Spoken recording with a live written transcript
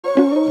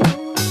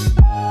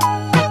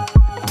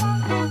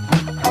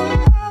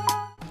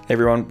Hey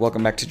everyone,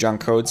 welcome back to John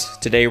Codes.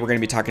 Today we're going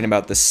to be talking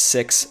about the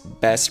 6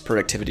 best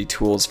productivity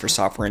tools for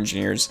software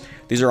engineers.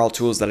 These are all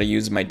tools that I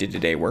use in my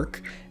day-to-day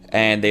work,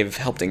 and they've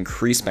helped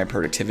increase my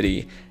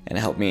productivity and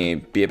help me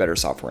be a better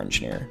software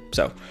engineer.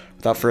 So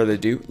without further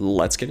ado,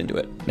 let's get into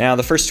it. Now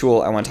the first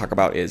tool I want to talk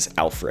about is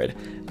Alfred.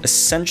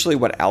 Essentially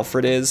what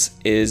Alfred is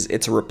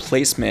it's a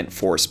replacement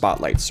for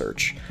Spotlight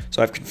search.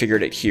 So I've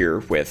configured it here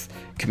with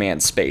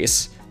command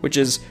space, which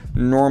is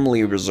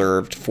normally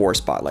reserved for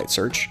Spotlight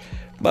search.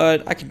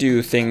 But I could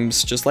do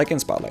things just like in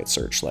Spotlight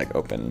search, like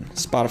open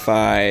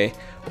Spotify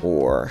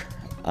or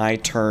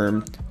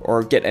iTerm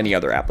or get any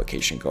other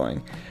application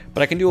going.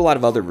 But I can do a lot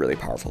of other really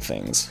powerful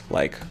things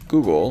like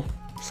Google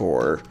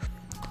for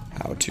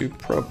how to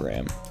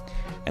program.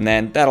 And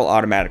then that'll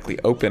automatically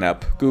open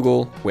up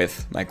Google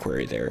with my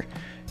query there.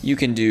 You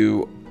can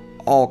do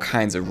all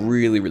kinds of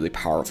really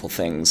powerful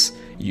things.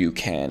 You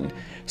can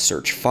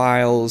search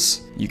files,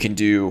 you can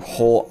do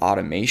whole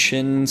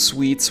automation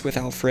suites with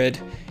Alfred,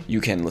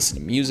 you can listen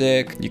to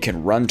music, you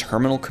can run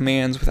terminal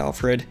commands with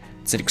Alfred.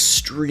 It's an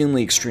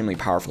extremely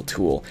powerful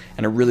tool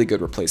and a really good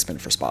replacement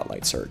for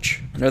Spotlight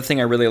search. Another thing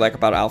I really like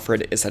about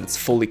Alfred is that it's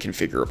fully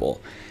configurable.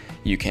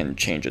 You can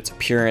change its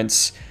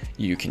appearance,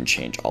 you can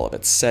change all of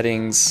its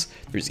settings.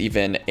 There's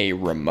even a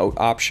remote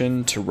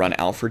option to run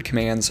Alfred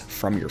commands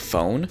from your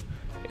phone.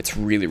 It's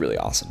really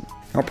awesome.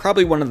 Now,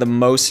 probably one of the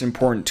most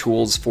important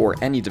tools for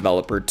any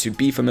developer to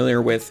be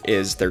familiar with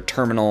is their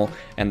terminal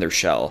and their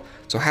shell.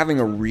 So having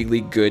a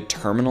really good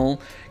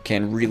terminal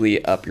can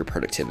really up your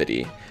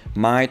productivity.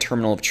 My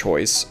terminal of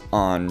choice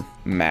on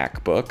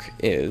MacBook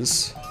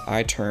is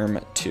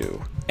iTerm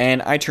 2.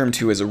 And iTerm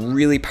 2 is a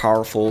really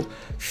powerful,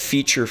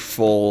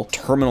 featureful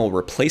terminal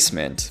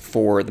replacement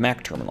for the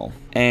Mac terminal.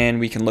 And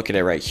we can look at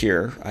it right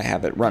here. I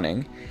have it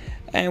running.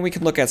 And we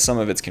can look at some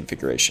of its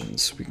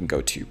configurations. We can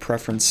go to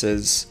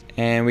preferences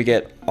and we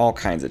get all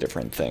kinds of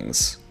different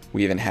things.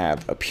 We even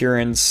have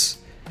appearance,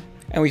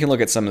 and we can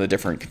look at some of the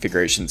different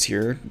configurations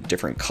here,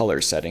 different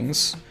color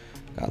settings,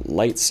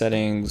 light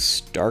settings,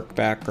 dark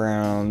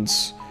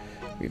backgrounds.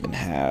 We even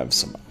have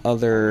some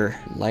other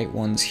light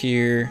ones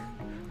here.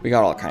 We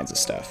got all kinds of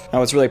stuff. Now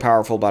what's really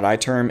powerful about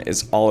iTerm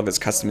is all of its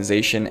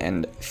customization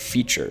and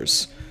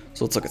features.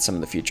 So let's look at some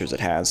of the features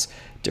it has.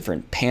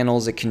 Different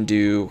panels it can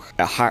do,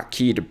 a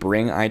hotkey to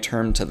bring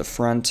iTerm to the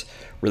front,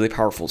 really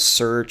powerful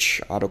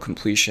search,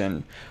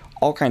 auto-completion,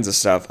 all kinds of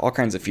stuff, all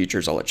kinds of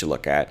features I'll let you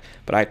look at.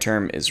 But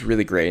iTerm is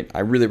really great.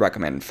 I really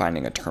recommend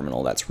finding a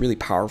terminal that's really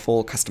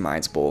powerful,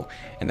 customizable,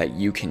 and that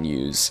you can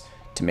use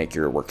to make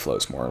your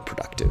workflows more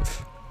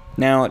productive.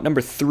 Now, at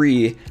number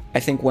 3, I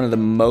think one of the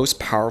most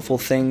powerful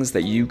things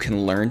that you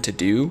can learn to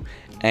do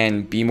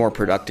and be more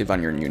productive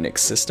on your Unix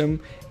system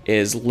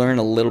is learn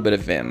a little bit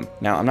of Vim.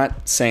 Now, I'm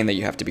not saying that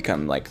you have to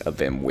become like a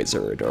Vim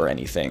wizard or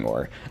anything,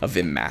 or a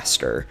Vim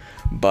master,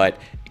 but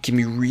it can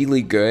be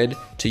really good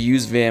to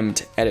use Vim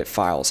to edit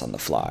files on the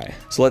fly.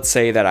 So let's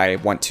say that I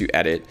want to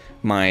edit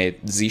my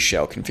Z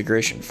shell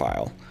configuration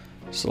file.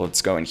 So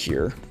let's go in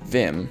here,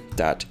 vim.zshrc,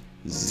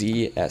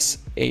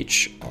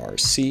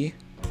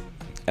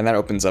 and that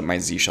opens up my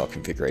Z shell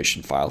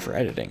configuration file for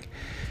editing.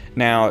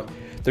 Now,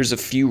 there's a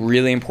few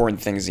really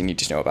important things you need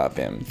to know about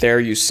Vim. There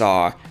you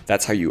saw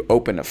that's how you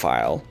open a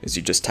file, is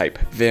you just type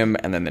vim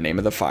and then the name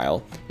of the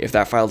file. If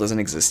that file doesn't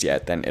exist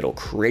yet, then it'll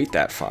create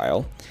that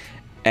file.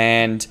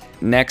 And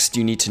next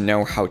you need to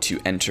know how to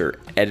enter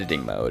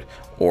editing mode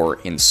or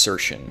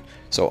insertion.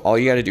 So all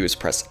you gotta do is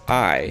press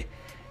I,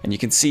 and you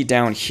can see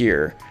down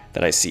here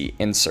that I see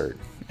insert.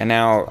 And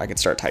now I can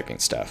start typing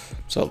stuff.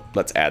 So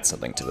let's add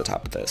something to the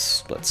top of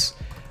this. Let's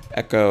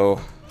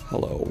echo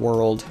hello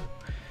world.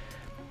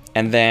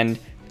 And then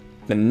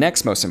the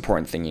next most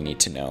important thing you need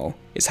to know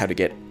is how to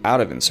get out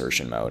of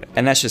insertion mode.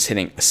 And that's just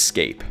hitting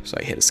escape. So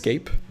I hit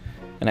escape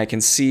and I can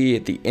see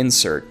the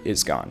insert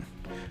is gone.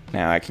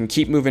 Now I can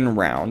keep moving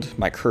around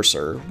my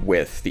cursor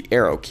with the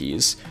arrow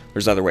keys.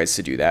 There's other ways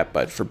to do that,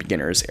 but for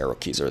beginners, arrow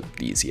keys are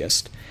the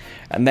easiest.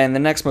 And then the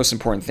next most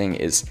important thing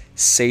is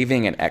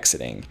saving and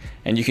exiting.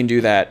 And you can do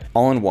that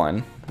all in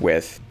one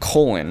with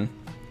colon.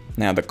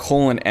 Now the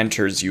colon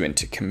enters you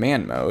into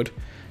command mode,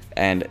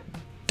 and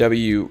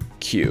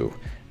WQ.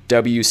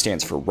 W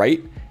stands for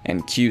write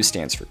and Q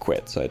stands for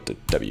quit. So I hit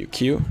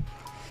WQ.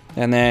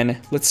 And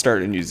then let's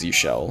start a new Z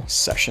shell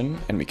session,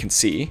 and we can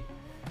see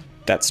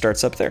that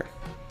starts up there.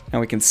 Now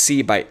we can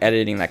see by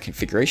editing that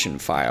configuration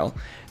file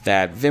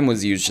that Vim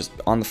was used just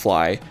on the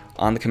fly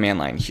on the command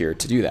line here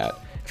to do that.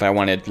 If I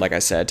wanted, like I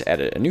said, to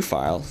edit a new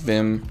file,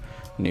 vim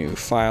new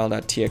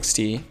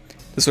file.txt,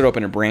 this would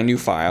open a brand new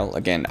file.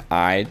 Again,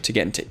 I to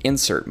get into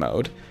insert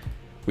mode.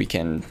 We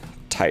can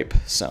type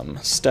some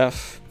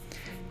stuff,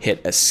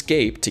 hit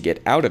escape to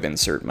get out of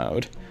insert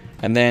mode,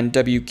 and then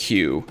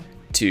WQ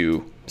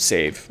to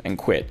save and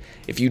quit.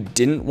 If you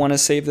didn't want to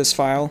save this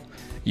file,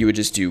 you would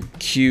just do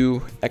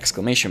Q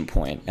exclamation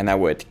point, and that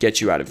would get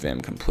you out of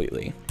Vim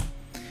completely.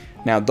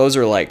 Now, those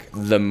are like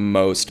the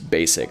most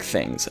basic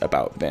things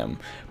about Vim,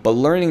 but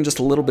learning just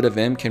a little bit of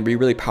Vim can be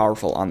really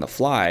powerful on the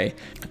fly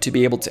to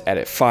be able to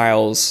edit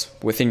files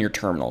within your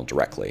terminal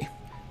directly.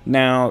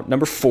 Now,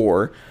 number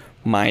 4,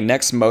 My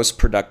next most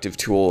productive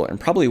tool, and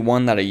probably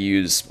one that I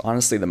use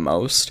honestly the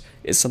most,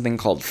 is something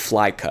called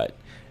Flycut.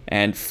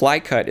 And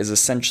Flycut is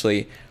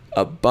essentially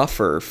a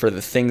buffer for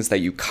the things that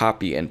you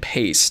copy and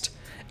paste,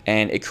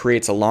 and it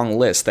creates a long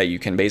list that you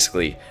can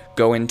basically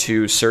go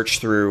into, search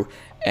through,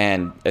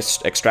 and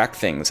extract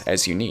things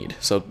as you need.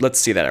 So let's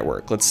see that at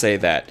work. Let's say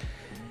that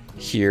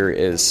here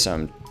is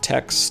some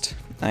text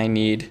I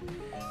need.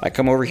 I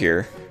come over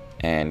here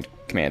and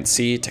Command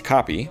C to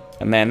copy,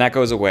 and then that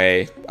goes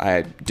away.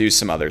 I do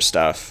some other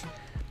stuff,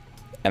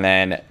 and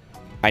then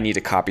I need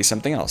to copy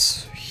something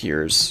else.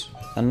 Here's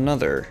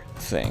another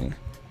thing,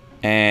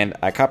 and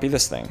I copy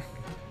this thing.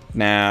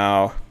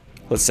 Now,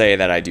 let's say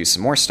that I do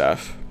some more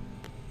stuff.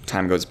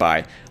 Time goes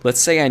by. Let's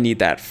say I need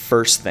that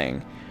first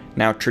thing.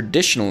 Now,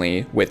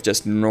 traditionally, with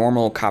just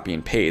normal copy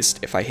and paste,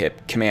 if I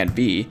hit Command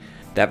V,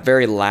 that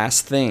very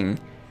last thing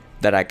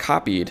that I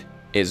copied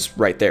is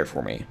right there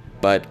for me.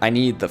 But I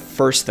need the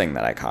first thing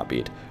that I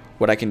copied.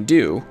 What I can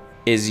do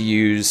is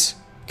use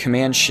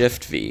Command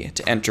Shift V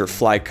to enter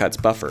Flycut's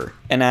buffer,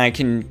 and I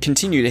can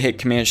continue to hit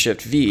Command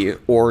Shift V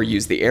or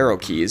use the arrow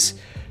keys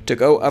to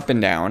go up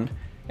and down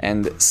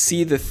and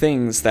see the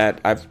things that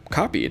I've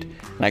copied.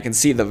 And I can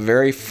see the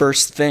very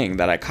first thing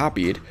that I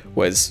copied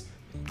was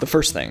the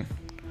first thing,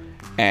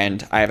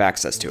 and I have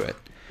access to it.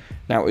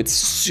 Now, it's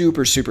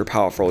super, super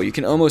powerful. You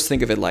can almost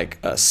think of it like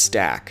a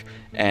stack.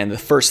 And the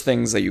first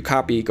things that you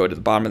copy go to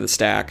the bottom of the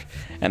stack,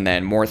 and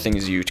then more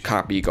things you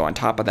copy go on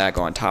top of that,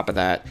 go on top of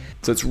that.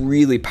 So it's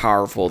really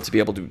powerful to be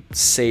able to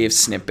save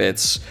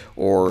snippets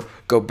or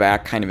go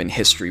back kind of in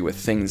history with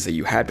things that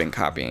you had been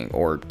copying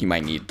or you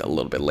might need a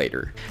little bit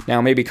later. Now,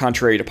 maybe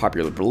contrary to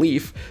popular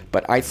belief,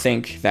 but I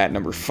think that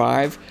number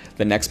 5,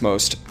 the next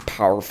most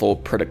powerful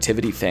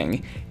productivity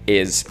thing,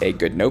 is a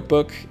good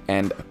notebook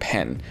and a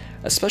pen.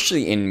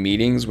 Especially in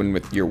meetings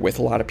when you're with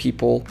a lot of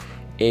people,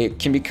 it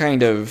can be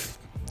kind of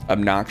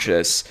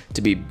obnoxious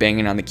to be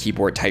banging on the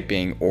keyboard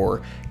typing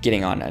or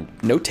getting on a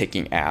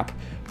note-taking app,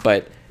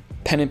 but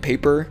pen and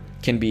paper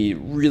can be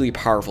really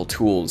powerful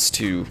tools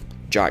to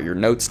jot your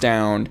notes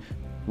down,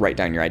 write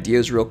down your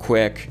ideas real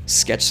quick,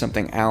 sketch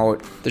something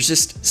out. There's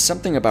just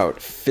something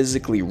about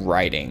physically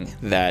writing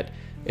that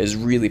is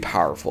really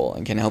powerful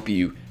and can help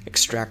you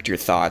extract your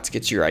thoughts,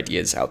 get your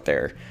ideas out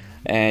there.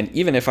 And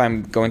even if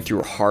I'm going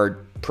through a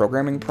hard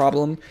programming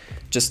problem,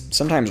 just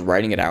sometimes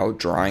writing it out,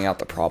 drawing out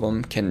the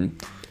problem can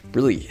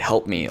really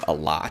help me a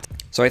lot.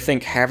 So I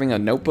think having a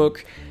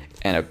notebook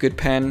and a good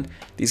pen,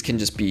 these can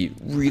just be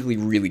really,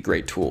 really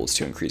great tools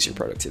to increase your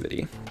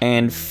productivity.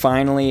 And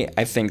finally,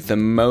 I think the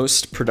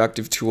most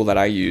productive tool that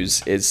I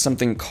use is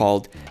something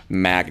called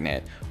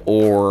Magnet,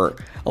 or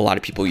a lot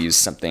of people use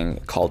something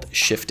called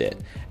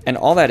Shiftit. And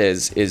all that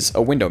is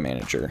a window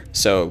manager.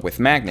 So with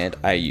Magnet,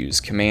 I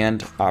use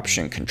Command,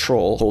 Option,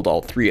 Control, hold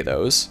all 3 of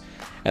those,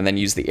 and then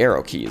use the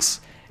arrow keys.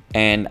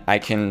 And I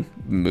can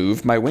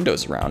move my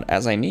windows around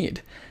as I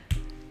need.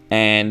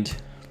 And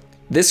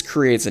this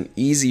creates an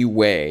easy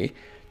way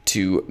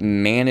to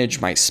manage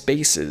my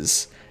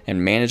spaces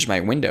and manage my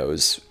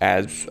windows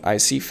as I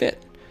see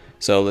fit.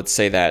 So let's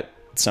say that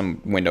some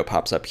window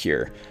pops up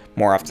here.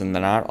 More often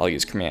than not, I'll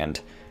use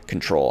Command,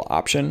 Control,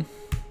 Option,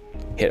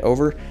 hit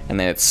over, and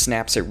then it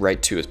snaps it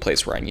right to its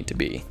place where I need to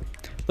be.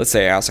 Let's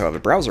say I also have a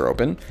browser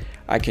open.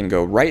 I can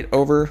go right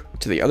over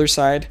to the other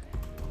side,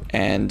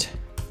 and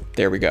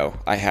there we go.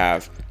 I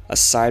have a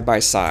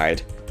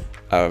side-by-side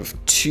of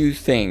 2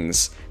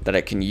 things that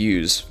I can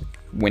use.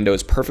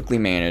 Windows perfectly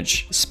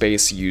managed,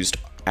 space used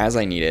as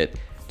I need it.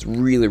 It's a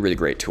really, really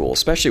great tool,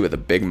 especially with a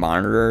big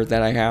monitor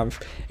that I have.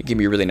 It can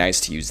be really nice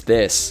to use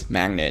this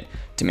Magnet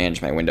to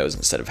manage my windows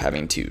instead of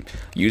having to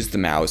use the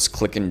mouse,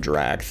 click and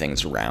drag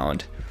things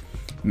around.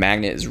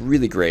 Magnet is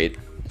really great.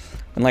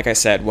 And like I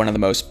said, one of the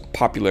most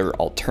popular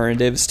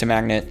alternatives to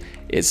Magnet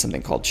is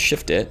something called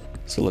Shiftit.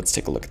 So let's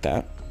take a look at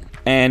that.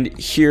 And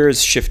here's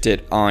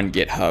Shiftit on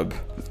GitHub.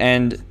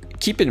 And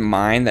keep in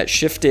mind that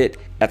Shiftit,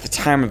 at the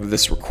time of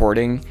this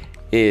recording,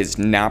 is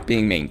not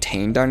being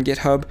maintained on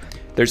GitHub.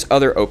 There's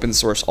other open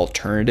source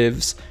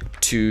alternatives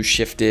to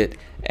Shiftit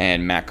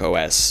and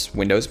macOS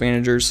Windows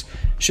managers.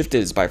 Shiftit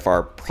is by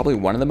far probably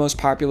one of the most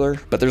popular,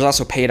 but there's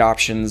also paid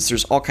options.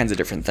 There's all kinds of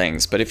different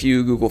things. But if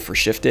you Google for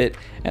Shiftit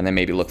and then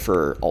maybe look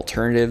for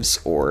alternatives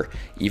or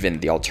even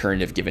the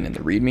alternative given in the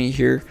README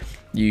here,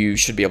 you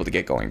should be able to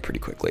get going pretty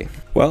quickly.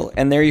 Well,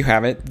 and there you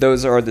have it.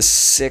 Those are the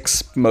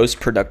 6 most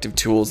productive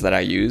tools that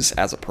I use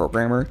as a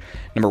programmer.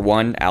 Number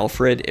 1,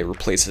 Alfred. It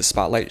replaces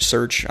Spotlight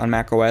search on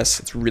macOS.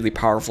 It's really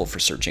powerful for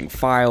searching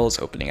files,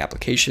 opening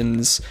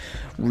applications,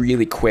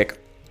 really quick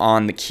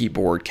on the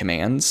keyboard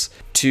commands.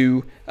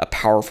 2, a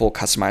powerful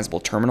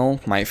customizable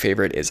terminal. My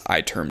favorite is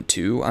iTerm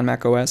 2 on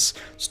macOS.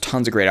 There's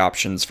tons of great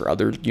options for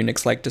other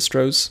Unix-like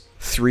distros.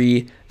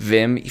 3,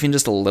 Vim. Even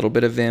just a little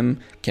bit of Vim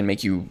can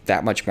make you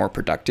that much more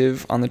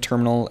productive on the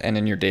terminal and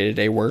in your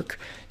day-to-day work.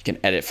 You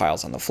can edit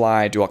files on the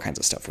fly, do all kinds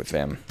of stuff with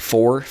Vim.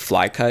 4,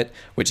 Flycut,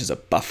 which is a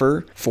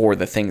buffer for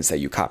the things that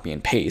you copy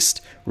and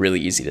paste. Really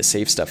easy to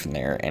save stuff in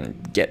there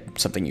and get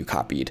something you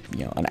copied,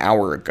 an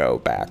hour ago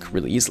back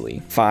really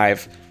easily.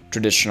 5,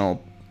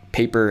 traditional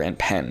paper and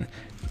pen.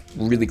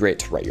 really great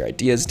to write your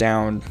ideas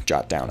down,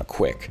 jot down a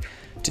quick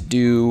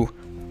to-do,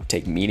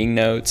 take meeting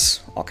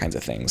notes, all kinds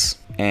of things.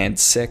 And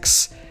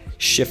 6,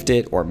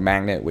 Shiftit or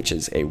Magnet, which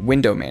is a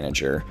window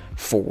manager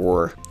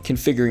for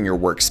configuring your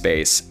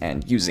workspace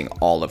and using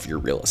all of your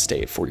real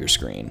estate for your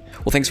screen.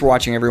 Well, thanks for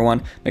watching,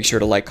 everyone. Make sure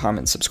to like, comment,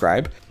 and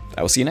subscribe.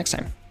 I will see you next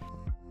time.